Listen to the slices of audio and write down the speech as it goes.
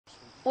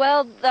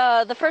Well,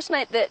 the first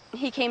night that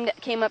he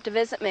came up to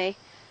visit me,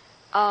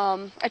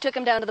 I took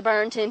him down to the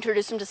barn to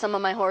introduce him to some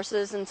of my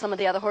horses and some of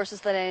the other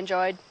horses that I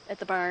enjoyed at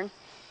the barn.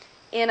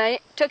 And I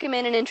took him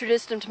in and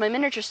introduced him to my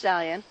miniature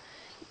stallion.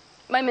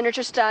 My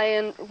miniature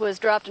stallion was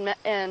dropped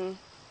and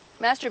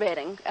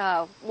masturbating.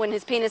 When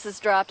his penis is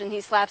dropped and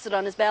he slaps it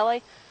on his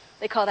belly,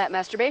 they call that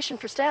masturbation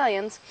for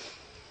stallions.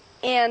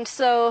 And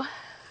so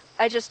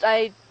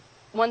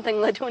one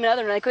thing led to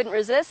another and I couldn't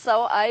resist,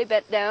 so I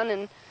bent down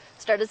and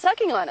started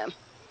sucking on him.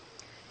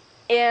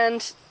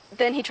 And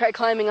then he tried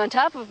climbing on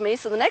top of me,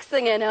 so the next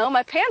thing I know,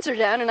 my pants are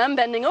down and I'm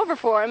bending over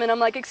for him and I'm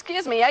like,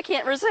 excuse me, I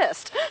can't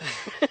resist.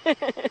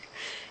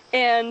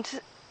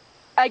 And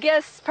I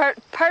guess part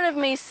of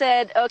me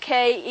said,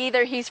 okay,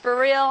 either he's for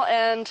real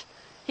and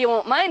he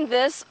won't mind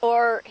this,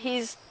 or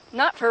he's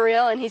not for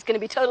real and he's going to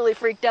be totally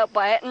freaked out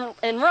by it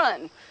and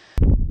run.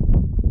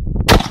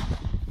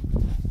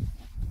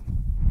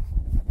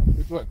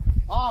 Good.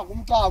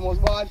 Vamos lá, meus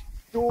mares.